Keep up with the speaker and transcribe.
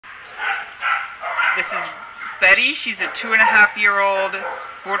This is Betty. She's a 2.5-year-old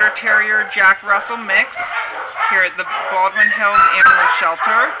Border Terrier Jack Russell mix here at the Baldwin Hills Animal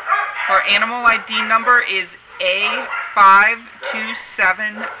Shelter. Her animal ID number is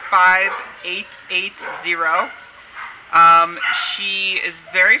A5275880. She is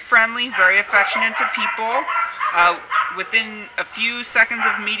very friendly, very affectionate to people. Within a few seconds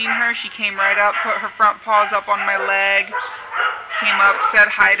of meeting her, she came right up, put her front paws up on my leg, came up, said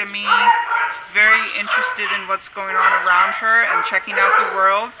hi to me. Very interested in what's going on around her and checking out the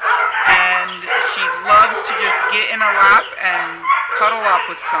world. And she loves to just get in a lap and cuddle up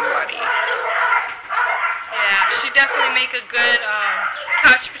with somebody. Yeah, she definitely make a good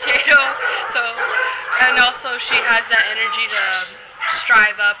couch potato. And also she has that energy to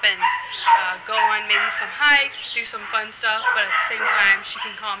strive up and go on maybe some hikes, do some fun stuff, but at the same time she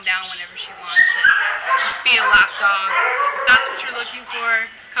can calm down whenever she wants and just be a lap dog. If that's what you're looking for,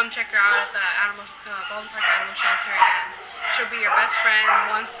 come check her out at the Baldwin Park Animal Shelter, and she'll be your best friend,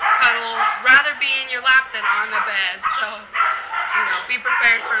 wants cuddles, rather be in your lap than on the bed. So, you know, be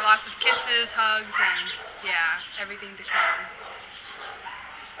prepared for lots of kisses, hugs, and yeah, everything to come.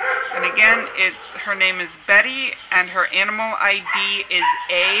 And again, her name is Betty, and her animal ID is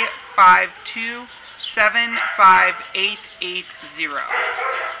A5275880.